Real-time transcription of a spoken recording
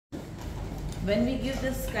when we give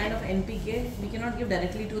this kind of NPK, we cannot give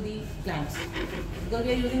directly to the plants because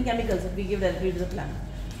we are using chemicals if we give directly to the plant.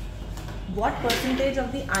 What percentage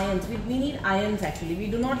of the ions, we need ions actually, we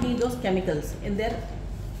do not need those chemicals in their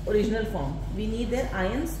original form. We need their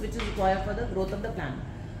ions which is required for the growth of the plant.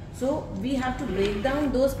 So we have to break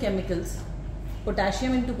down those chemicals,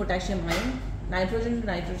 potassium into potassium ion, nitrogen into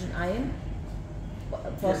nitrogen ion,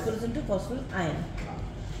 phosphorus into phosphorus ion.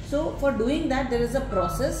 So for doing that there is a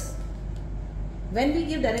process. When we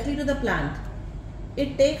give directly to the plant,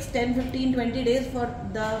 it takes 10, 15, 20 days for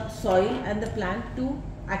the soil and the plant to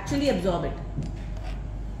actually absorb it.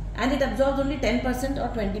 And it absorbs only 10%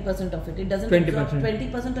 or 20% of it. It doesn't absorb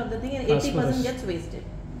 20% of the thing, and 80% gets wasted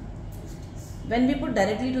when we put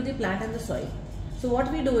directly to the plant and the soil. So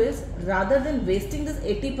what we do is, rather than wasting this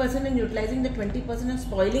 80% and utilizing the 20% and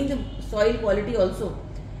spoiling the soil quality also,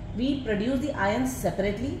 we produce the ions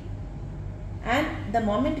separately, and the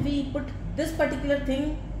moment we put this particular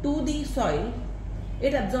thing to the soil,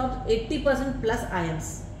 it absorbs 80% plus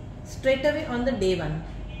ions straight away on the day one,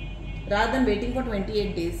 rather than waiting for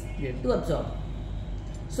 28 days to absorb.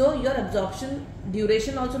 So your absorption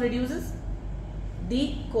duration also reduces.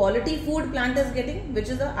 The quality food plant is getting, which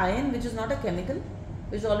is an ion, which is not a chemical,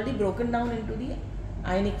 which is already broken down into the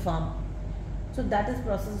ionic form. So that is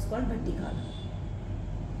process is called PAATHSHALA.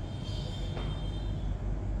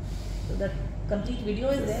 So the complete video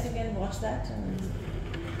is there, you can watch that.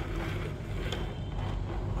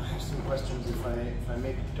 I have some questions if I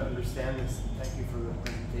may, to understand this. Thank you for the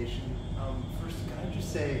presentation. First, can I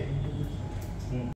just say,